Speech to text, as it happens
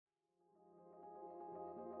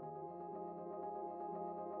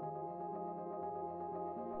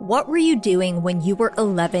What were you doing when you were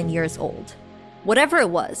 11 years old? Whatever it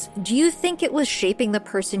was, do you think it was shaping the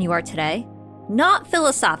person you are today? Not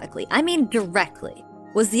philosophically, I mean directly.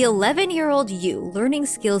 Was the 11-year-old you learning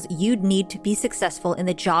skills you'd need to be successful in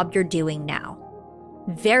the job you're doing now?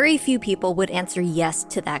 Very few people would answer yes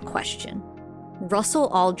to that question. Russell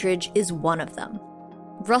Aldridge is one of them.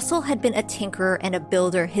 Russell had been a tinkerer and a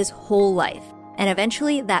builder his whole life, and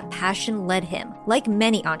eventually that passion led him, like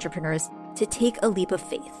many entrepreneurs, to take a leap of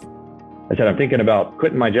faith. I said, I'm thinking about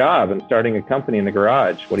quitting my job and starting a company in the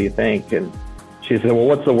garage. What do you think? And she said, well,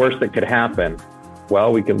 what's the worst that could happen?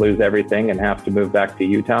 Well, we could lose everything and have to move back to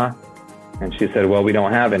Utah. And she said, well, we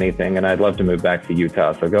don't have anything and I'd love to move back to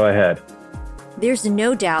Utah, so go ahead. There's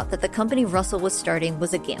no doubt that the company Russell was starting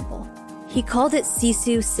was a gamble. He called it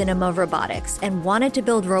SISU Cinema Robotics and wanted to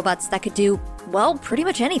build robots that could do, well, pretty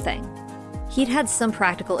much anything. He'd had some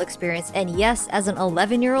practical experience, and yes, as an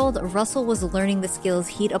 11-year-old, Russell was learning the skills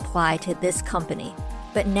he'd apply to this company.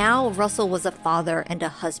 But now Russell was a father and a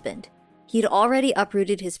husband. He'd already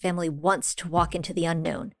uprooted his family once to walk into the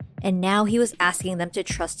unknown, and now he was asking them to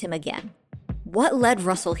trust him again. What led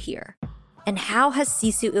Russell here? And how has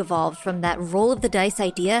SISU evolved from that roll of the dice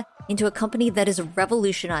idea into a company that is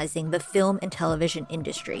revolutionizing the film and television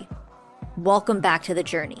industry? Welcome back to the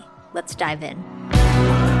journey. Let's dive in.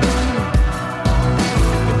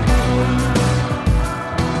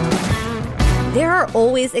 There are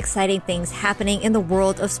always exciting things happening in the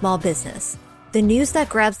world of small business. The news that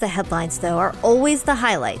grabs the headlines, though, are always the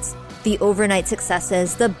highlights. The overnight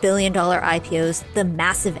successes, the billion-dollar IPOs, the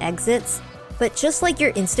massive exits. But just like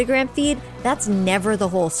your Instagram feed, that's never the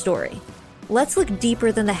whole story. Let's look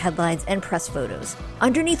deeper than the headlines and press photos.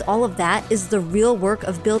 Underneath all of that is the real work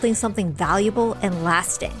of building something valuable and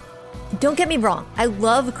lasting. Don't get me wrong, I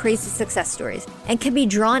love crazy success stories and can be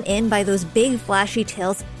drawn in by those big flashy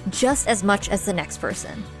tales just as much as the next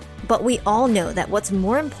person. But we all know that what's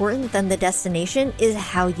more important than the destination is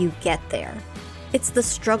how you get there. It's the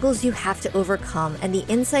struggles you have to overcome and the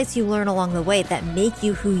insights you learn along the way that make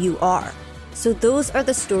you who you are. So those are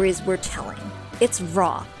the stories we're telling. It's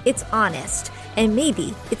raw, it's honest, and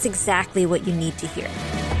maybe it's exactly what you need to hear.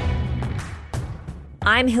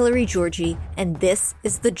 I'm Hillary Georgie, and this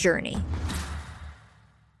is The Journey.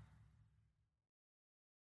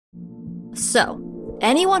 So,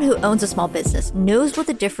 anyone who owns a small business knows what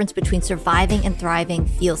the difference between surviving and thriving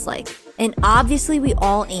feels like. And obviously, we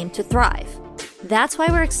all aim to thrive. That's why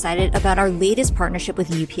we're excited about our latest partnership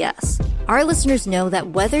with UPS. Our listeners know that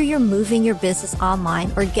whether you're moving your business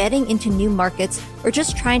online or getting into new markets or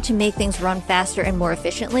just trying to make things run faster and more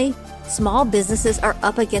efficiently, small businesses are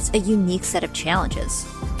up against a unique set of challenges.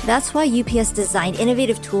 That's why UPS designed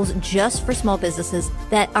innovative tools just for small businesses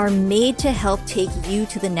that are made to help take you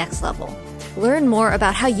to the next level. Learn more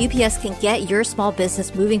about how UPS can get your small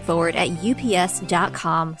business moving forward at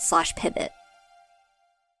ups.com/pivot.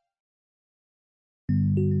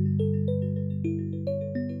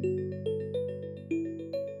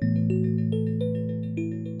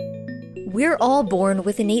 We're all born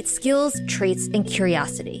with innate skills, traits, and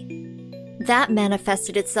curiosity. That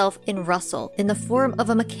manifested itself in Russell in the form of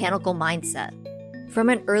a mechanical mindset. From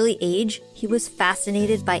an early age, he was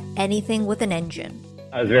fascinated by anything with an engine.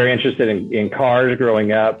 I was very interested in cars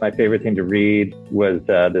growing up. My favorite thing to read was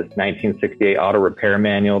this 1968 auto repair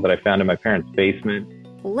manual that I found in my parents' basement.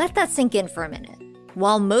 Let that sink in for a minute.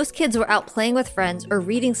 While most kids were out playing with friends or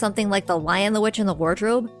reading something like The Lion, the Witch, and the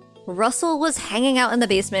Wardrobe, Russell was hanging out in the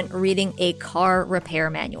basement reading a car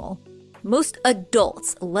repair manual. Most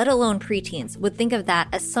adults, let alone preteens, would think of that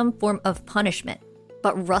as some form of punishment,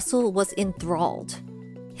 but Russell was enthralled.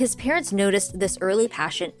 His parents noticed this early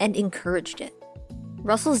passion and encouraged it.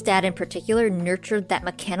 Russell's dad in particular nurtured that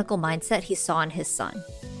mechanical mindset he saw in his son.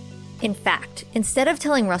 In fact, instead of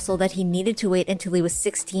telling Russell that he needed to wait until he was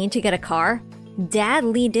 16 to get a car, Dad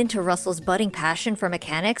leaned into Russell's budding passion for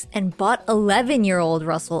mechanics and bought 11-year-old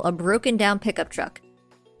Russell a broken-down pickup truck.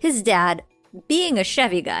 His dad, being a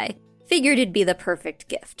Chevy guy, figured it'd be the perfect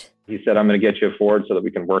gift. He said, I'm going to get you a Ford so that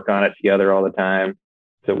we can work on it together all the time.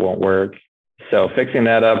 So it won't work. So fixing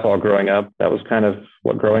that up while growing up, that was kind of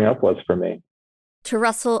what growing up was for me. To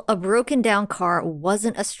Russell, a broken-down car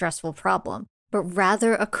wasn't a stressful problem, but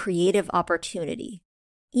rather a creative opportunity.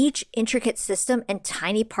 Each intricate system and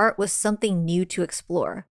tiny part was something new to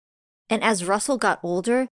explore. And as Russell got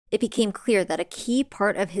older, it became clear that a key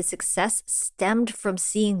part of his success stemmed from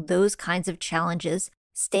seeing those kinds of challenges,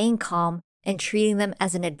 staying calm, and treating them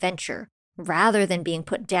as an adventure, rather than being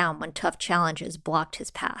put down when tough challenges blocked his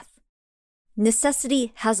path.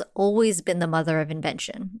 Necessity has always been the mother of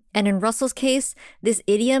invention, and in Russell's case, this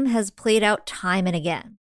idiom has played out time and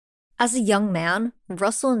again. As a young man,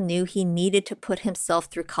 Russell knew he needed to put himself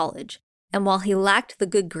through college, and while he lacked the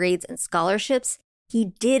good grades and scholarships, he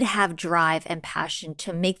did have drive and passion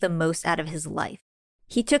to make the most out of his life.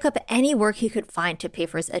 He took up any work he could find to pay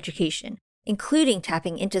for his education, including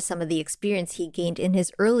tapping into some of the experience he gained in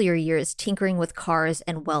his earlier years tinkering with cars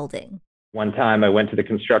and welding. One time I went to the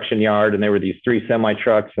construction yard and there were these 3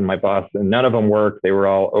 semi-trucks and my boss, and none of them worked. They were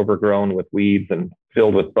all overgrown with weeds and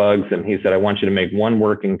filled with bugs. And he said, I want you to make one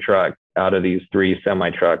working truck out of these 3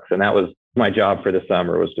 semi-trucks. And that was my job for the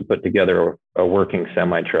summer, was to put together a working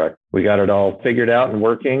semi-truck. We got it all figured out and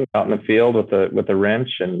working out in the field with a wrench,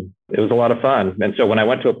 and it was a lot of fun. And so when I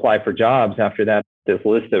went to apply for jobs after that, this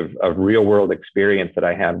list of real world experience that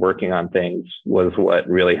I had working on things was what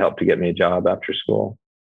really helped to get me a job after school.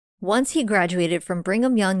 Once he graduated from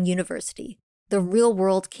Brigham Young University, the real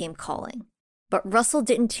world came calling. But Russell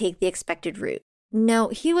didn't take the expected route. No,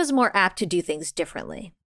 he was more apt to do things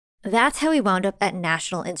differently. That's how he wound up at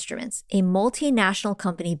National Instruments, a multinational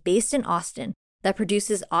company based in Austin that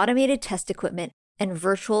produces automated test equipment and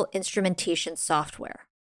virtual instrumentation software.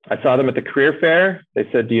 I saw them at the career fair. They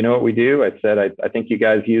said, do you know what we do? I said, I think you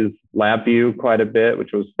guys use LabVIEW quite a bit,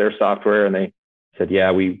 which was their software. And they said,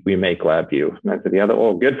 yeah, we make LabVIEW. And I said, yeah,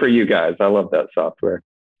 well, good for you guys. I love that software.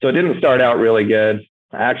 So it didn't start out really good.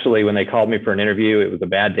 Actually, when they called me for an interview, it was a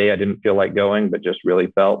bad day. I didn't feel like going, but just really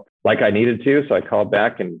felt like I needed to. So I called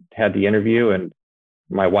back and had the interview. And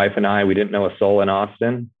my wife and I, we didn't know a soul in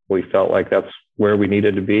Austin. We felt like that's where we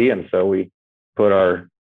needed to be. And so we put our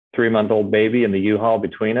 3-month-old baby in the U-Haul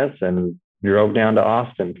between us and drove down to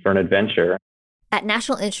Austin for an adventure. At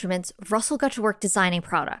National Instruments, Russell got to work designing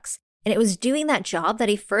products. And it was doing that job that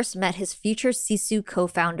he first met his future SISU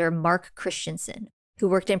co-founder, Mark Christensen, who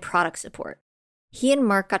worked in product support. He and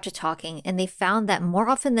Mark got to talking, and they found that more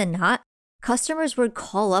often than not, customers would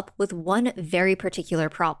call up with one very particular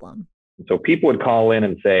problem. So people would call in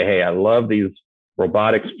and say, hey, I love these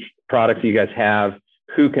robotics products you guys have.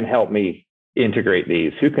 Who can help me integrate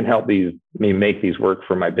these? Who can help me make these work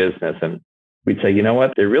for my business? And we'd say, you know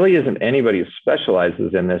what? There really isn't anybody who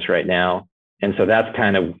specializes in this right now. And so that's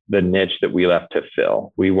kind of the niche that we left to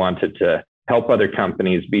fill. We wanted to help other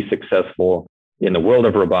companies be successful in the world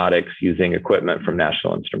of robotics using equipment from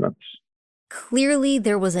National Instruments. Clearly,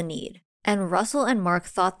 there was a need, and Russell and Mark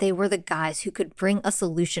thought they were the guys who could bring a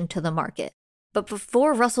solution to the market. But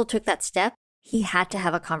before Russell took that step, he had to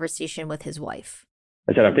have a conversation with his wife.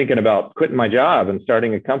 I said, I'm thinking about quitting my job and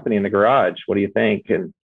starting a company in the garage. What do you think?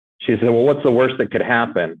 And she said, well, what's the worst that could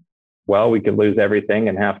happen? Well, we could lose everything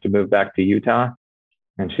and have to move back to Utah.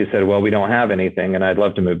 And she said, well, we don't have anything, and I'd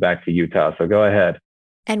love to move back to Utah. So go ahead.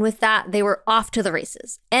 And with that, they were off to the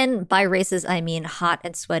races. And by races, I mean hot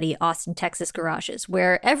and sweaty Austin, Texas garages,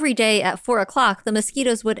 where every day at 4 o'clock, the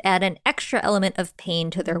mosquitoes would add an extra element of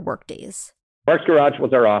pain to their workdays. Mark's garage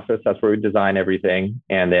was our office. That's where we design everything.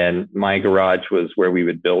 And then my garage was where we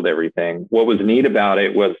would build everything. What was neat about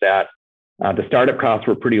it was that the startup costs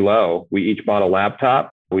were pretty low. We each bought a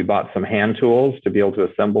laptop. We bought some hand tools to be able to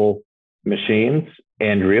assemble machines.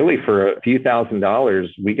 And really, for a few $1,000s,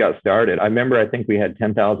 we got started. I remember, I think we had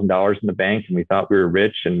 $10,000 in the bank and we thought we were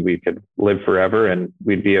rich and we could live forever and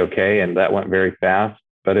we'd be okay. And that went very fast,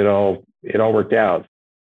 but it all worked out.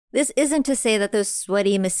 This isn't to say that those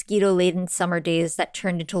sweaty, mosquito-laden summer days that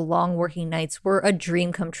turned into long working nights were a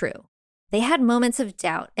dream come true. They had moments of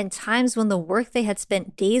doubt and times when the work they had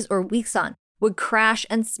spent days or weeks on would crash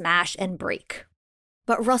and smash and break.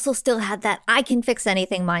 But Russell still had that I can fix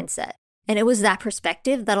anything mindset. And it was that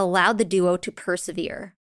perspective that allowed the duo to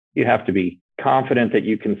persevere. You have to be confident that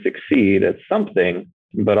you can succeed at something,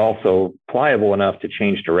 but also pliable enough to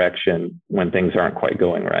change direction when things aren't quite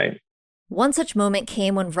going right. One such moment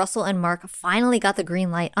came when Russell and Mark finally got the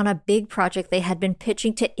green light on a big project they had been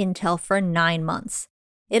pitching to Intel for 9 months.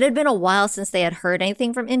 It had been a while since they had heard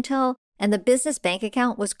anything from Intel, and the business bank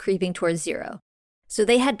account was creeping towards zero. So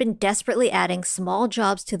they had been desperately adding small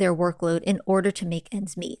jobs to their workload in order to make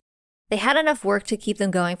ends meet. They had enough work to keep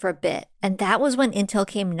them going for a bit, and that was when Intel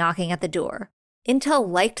came knocking at the door. Intel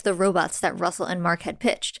liked the robots that Russell and Mark had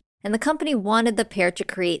pitched, and the company wanted the pair to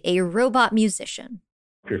create a robot musician.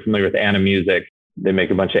 If you're familiar with Animusic, they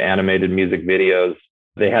make a bunch of animated music videos.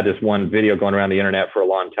 They had this one video going around the internet for a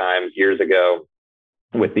long time, years ago,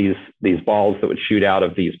 with these balls that would shoot out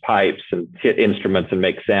of these pipes and hit instruments and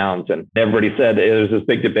make sounds. And everybody said there was this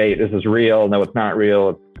big debate. This is real. No, it's not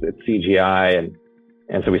real. It's CGI.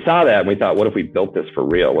 And so we saw that and we thought, what if we built this for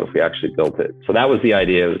real? What if we actually built it? So that was the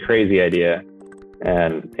idea. It was a crazy idea.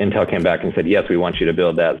 And Intel came back and said, yes, we want you to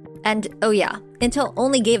build that. And oh yeah, Intel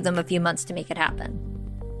only gave them a few months to make it happen.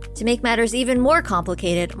 To make matters even more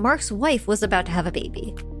complicated, Mark's wife was about to have a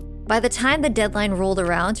baby. By the time the deadline rolled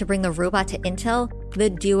around to bring the robot to Intel, the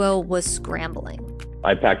duo was scrambling.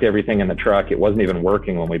 I packed everything in the truck. It wasn't even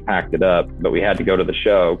working when we packed it up, but we had to go to the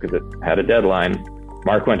show because it had a deadline.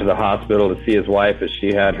 Mark went to the hospital to see his wife as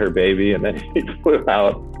she had her baby, and then he flew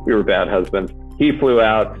out. We were bad husbands. He flew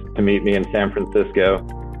out to meet me in San Francisco.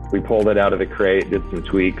 We pulled it out of the crate, did some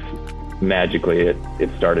tweaks. Magically, it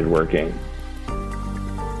started working.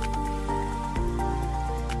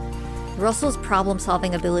 Russell's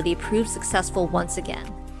problem-solving ability proved successful once again.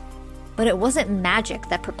 But it wasn't magic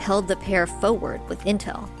that propelled the pair forward with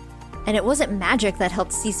Intel. And it wasn't magic that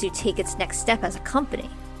helped SISU take its next step as a company.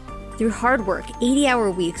 Through hard work,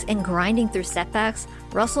 80-hour weeks, and grinding through setbacks,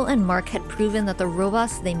 Russell and Mark had proven that the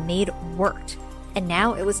robots they made worked. And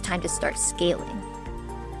now it was time to start scaling.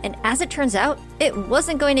 And as it turns out, it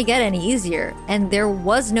wasn't going to get any easier, and there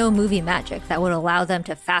was no movie magic that would allow them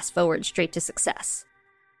to fast forward straight to success.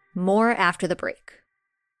 More after the break.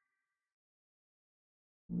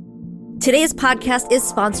 Today's podcast is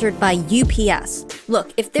sponsored by UPS.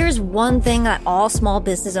 Look, if there's one thing that all small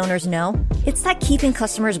business owners know, it's that keeping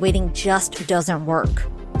customers waiting just doesn't work.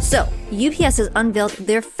 So, UPS has unveiled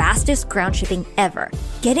their fastest ground shipping ever,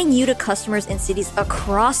 getting you to customers in cities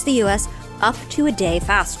across the US up to a day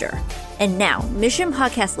faster. And now, Mission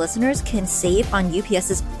Podcast listeners can save on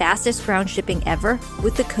UPS's fastest ground shipping ever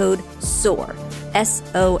with the code SOAR,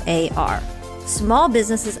 S-O-A-R. Small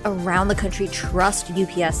businesses around the country trust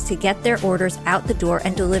UPS to get their orders out the door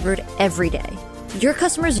and delivered every day. Your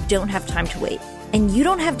customers don't have time to wait, and you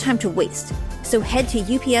don't have time to waste. So head to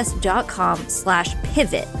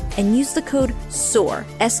ups.com/pivot and use the code SOAR,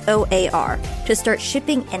 S-O-A-R, to start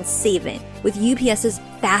shipping and saving with UPS's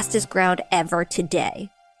fastest ground ever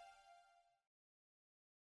today.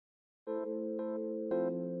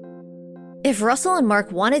 If Russell and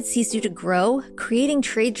Mark wanted SISU to grow, creating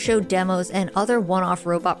trade show demos and other one-off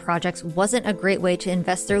robot projects wasn't a great way to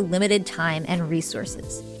invest their limited time and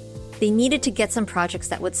resources. They needed to get some projects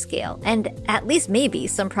that would scale, and at least maybe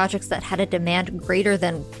some projects that had a demand greater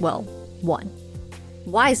than, well, one.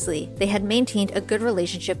 Wisely, they had maintained a good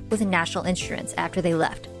relationship with National Instruments after they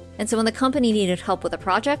left, and so when the company needed help with a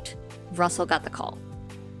project, Russell got the call.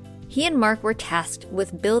 He and Mark were tasked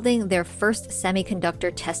with building their first semiconductor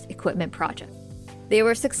test equipment project. They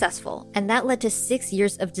were successful, and that led to 6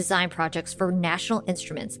 years of design projects for National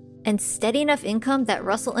Instruments and steady enough income that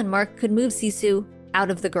Russell and Mark could move SISU out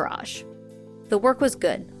of the garage. The work was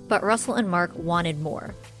good, but Russell and Mark wanted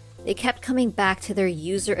more. They kept coming back to their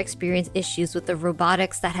user experience issues with the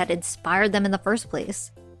robotics that had inspired them in the first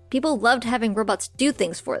place. People loved having robots do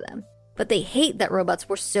things for them, but they hate that robots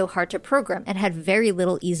were so hard to program and had very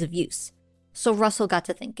little ease of use. So Russell got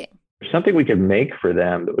to thinking. There's something we could make for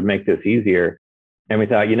them that would make this easier. And we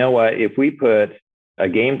thought, you know what, if we put a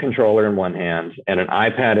game controller in one hand and an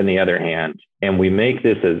iPad in the other hand, and we make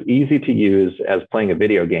this as easy to use as playing a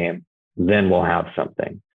video game, then we'll have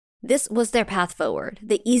something. This was their path forward,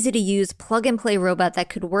 the easy-to-use plug-and-play robot that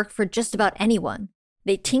could work for just about anyone.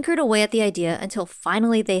 They tinkered away at the idea until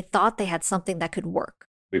finally they thought they had something that could work.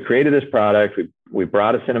 We created this product. We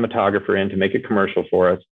brought a cinematographer in to make a commercial for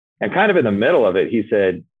us. And kind of in the middle of it, he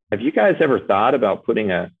said, have you guys ever thought about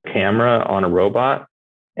putting a camera on a robot?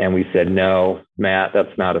 And we said, no, Matt,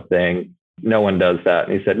 that's not a thing. No one does that.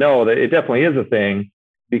 And he said, no, it definitely is a thing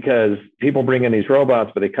because people bring in these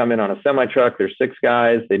robots, but they come in on a semi-truck. There's 6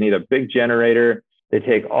 guys. They need a big generator. They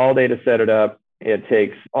take all day to set it up. It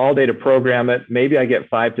takes all day to program it. Maybe I get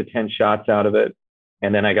 5 to 10 shots out of it,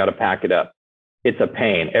 and then I got to pack it up. It's a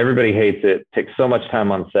pain. Everybody hates it. Takes so much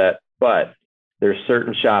time on set, but there's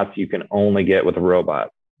certain shots you can only get with a robot.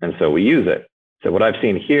 And so we use it. So what I've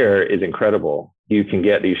seen here is incredible. You can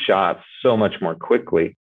get these shots so much more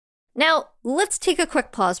quickly. Now, let's take a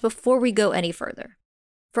quick pause before we go any further.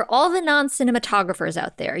 For all the non-cinematographers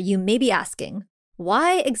out there, you may be asking,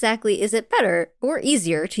 why exactly is it better or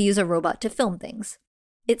easier to use a robot to film things?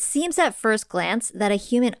 It seems at first glance that a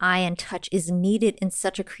human eye and touch is needed in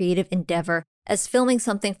such a creative endeavor as filming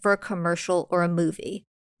something for a commercial or a movie.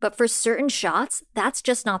 But for certain shots, that's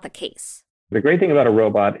just not the case. The great thing about a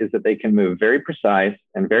robot is that they can move very precise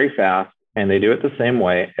and very fast, and they do it the same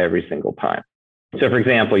way every single time. So, for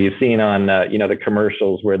example, you've seen on the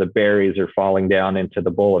commercials where the berries are falling down into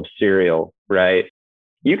the bowl of cereal, right?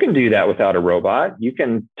 You can do that without a robot. You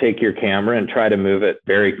can take your camera and try to move it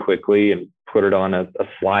very quickly and put it on a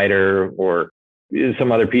slider or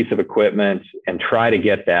some other piece of equipment and try to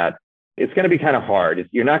get that. It's going to be kind of hard.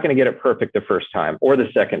 You're not going to get it perfect the first time or the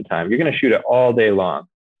second time. You're going to shoot it all day long.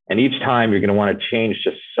 And each time you're going to want to change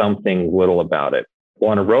just something little about it.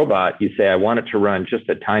 Well, on a robot, you say, I want it to run just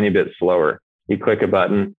a tiny bit slower. You click a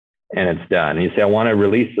button and it's done. And you say, I want to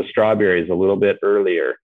release the strawberries a little bit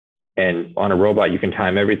earlier. And on a robot, you can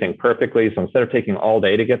time everything perfectly. So instead of taking all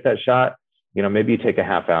day to get that shot, maybe you take a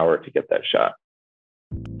half hour to get that shot.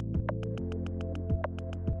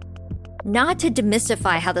 Not to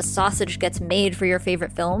demystify how the sausage gets made for your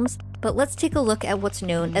favorite films, but let's take a look at what's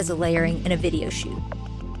known as layering in a video shoot.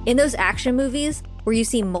 In those action movies, where you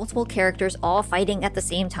see multiple characters all fighting at the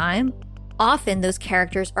same time, often those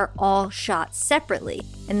characters are all shot separately,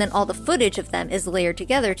 and then all the footage of them is layered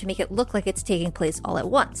together to make it look like it's taking place all at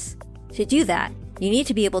once. To do that, you need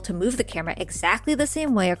to be able to move the camera exactly the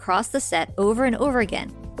same way across the set over and over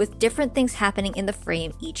again, with different things happening in the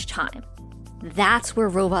frame each time. That's where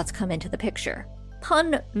robots come into the picture.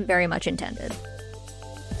 Pun very much intended.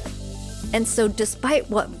 And so despite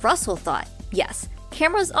what Russell thought, yes,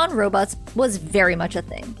 cameras on robots was very much a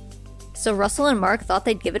thing. So Russell and Mark thought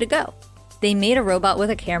they'd give it a go. They made a robot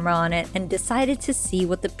with a camera on it and decided to see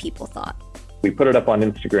what the people thought. We put it up on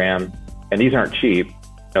Instagram, and these aren't cheap.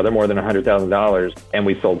 They're more than $100,000, and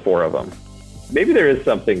we sold 4 of them. Maybe there is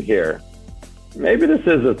something here. Maybe this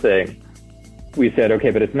is a thing. We said,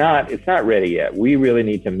 okay, but it's not ready yet. We really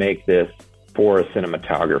need to make this for a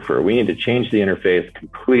cinematographer. We need to change the interface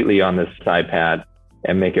completely on this iPad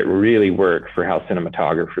and make it really work for how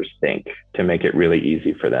cinematographers think, to make it really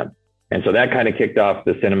easy for them. And so that kind of kicked off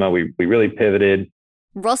the cinema. We really pivoted.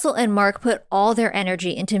 Russell and Mark put all their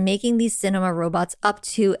energy into making these cinema robots up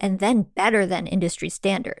to and then better than industry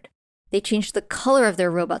standard. They changed the color of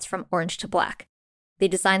their robots from orange to black. They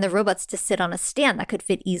designed the robots to sit on a stand that could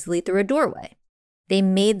fit easily through a doorway. They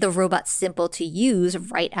made the robot simple to use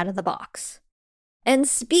right out of the box. And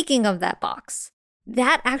speaking of that box,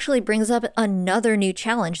 that actually brings up another new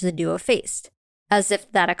challenge the duo faced, as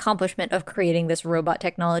if that accomplishment of creating this robot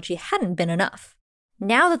technology hadn't been enough.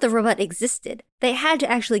 Now that the robot existed, they had to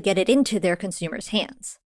actually get it into their consumers'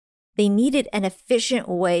 hands. They needed an efficient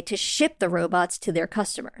way to ship the robots to their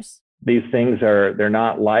customers. These things they're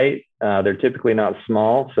not light. They're typically not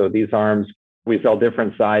small. So these arms, we sell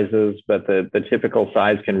different sizes, but the typical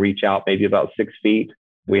size can reach out maybe about 6 feet.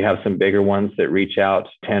 We have some bigger ones that reach out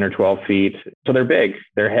 10 or 12 feet. So they're big,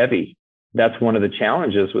 they're heavy. That's one of the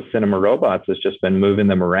challenges with cinema robots, has just been moving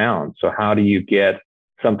them around. So how do you get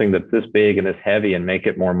something that's this big and this heavy and make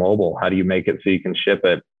it more mobile? How do you make it so you can ship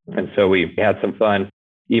it? And so we had some fun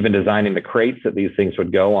even designing the crates that these things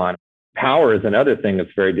would go on. Power is another thing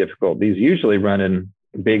that's very difficult. These usually run in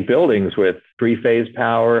big buildings with 3-phase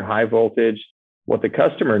power, high voltage. What the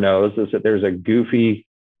customer knows is that there's a goofy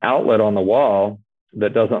outlet on the wall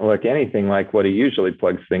that doesn't look anything like what he usually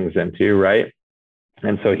plugs things into, right?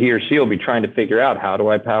 And so he or she will be trying to figure out, how do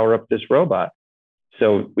I power up this robot?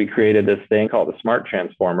 So we created this thing called the Smart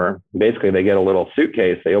Transformer. Basically, they get a little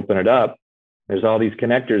suitcase, they open it up, there's all these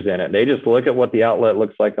connectors in it. They just look at what the outlet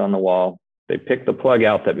looks like on the wall. They pick the plug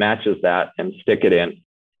out that matches that and stick it in.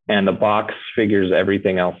 And the box figures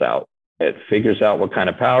everything else out. It figures out what kind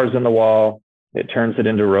of power is in the wall. It turns it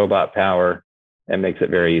into robot power and makes it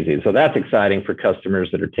very easy. So that's exciting for customers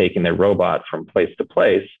that are taking their robot from place to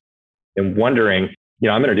place and wondering,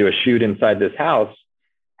 I'm going to do a shoot inside this house.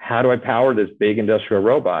 How do I power this big industrial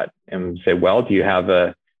robot? And say, well,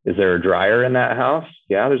 is there a dryer in that house?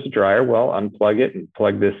 Yeah, there's a dryer. Well, unplug it and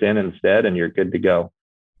plug this in instead, and you're good to go.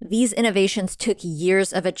 These innovations took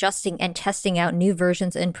years of adjusting and testing out new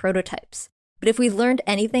versions and prototypes. But if we learned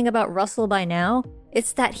anything about Russell by now,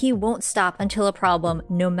 it's that he won't stop until a problem,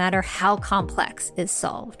 no matter how complex, is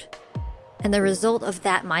solved. And the result of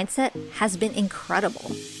that mindset has been incredible.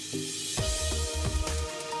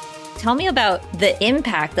 Tell me about the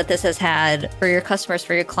impact that this has had for your customers,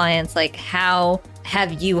 for your clients. Like, how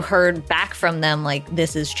have you heard back from them, like,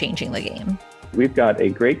 this is changing the game? We've got a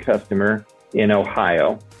great customer in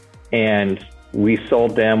Ohio, and we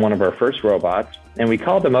sold them one of our first robots, and we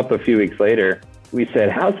called them up a few weeks later. We said,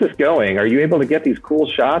 how's this going? Are you able to get these cool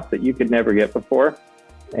shots that you could never get before?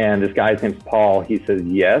 And this guy's name's Paul. He says,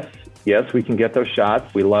 yes, we can get those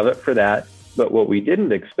shots. We love it for that. But what we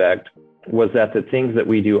didn't expect was that the things that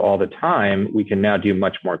we do all the time, we can now do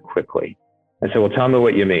much more quickly. I said, well, tell me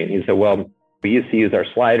what you mean. He said, well, we used to use our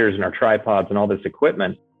sliders and our tripods and all this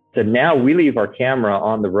equipment. So now we leave our camera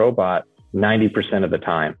on the robot 90% of the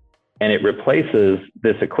time, and it replaces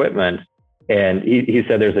this equipment. And he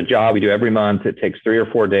said, there's a job we do every month. It takes 3 or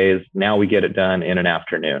 4 days. Now we get it done in an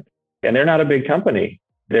afternoon. And they're not a big company.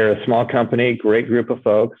 They're a small company, great group of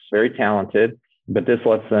folks, very talented, but this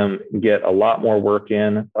lets them get a lot more work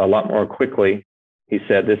in a lot more quickly. He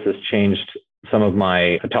said, this has changed some of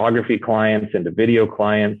my photography clients into video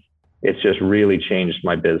clients. It's just really changed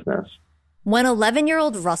my business. When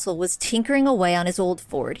 11-year-old Russell was tinkering away on his old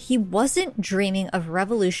Ford, he wasn't dreaming of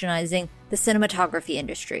revolutionizing the cinematography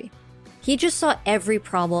industry. He just saw every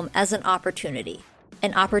problem as an opportunity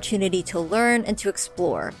to learn and to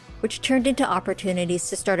explore, which turned into opportunities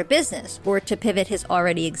to start a business or to pivot his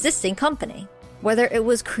already existing company. Whether it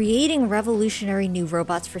was creating revolutionary new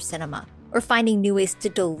robots for cinema or finding new ways to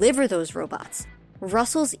deliver those robots,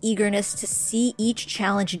 Russell's eagerness to see each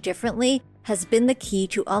challenge differently has been the key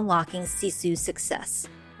to unlocking SISU's success.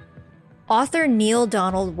 Author Neil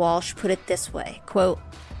Donald Walsh put it this way, quote,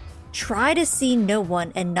 "Try to see no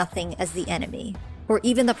one and nothing as the enemy, or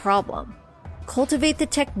even the problem. Cultivate the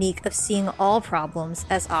technique of seeing all problems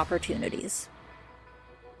as opportunities."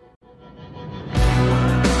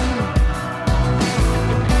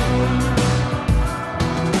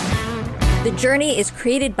 The Journey is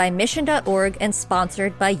created by Mission.org and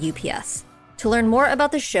sponsored by UPS. To learn more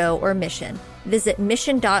about the show or Mission, visit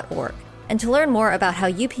Mission.org. And to learn more about how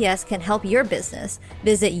UPS can help your business,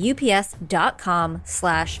 visit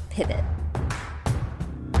ups.com/pivot.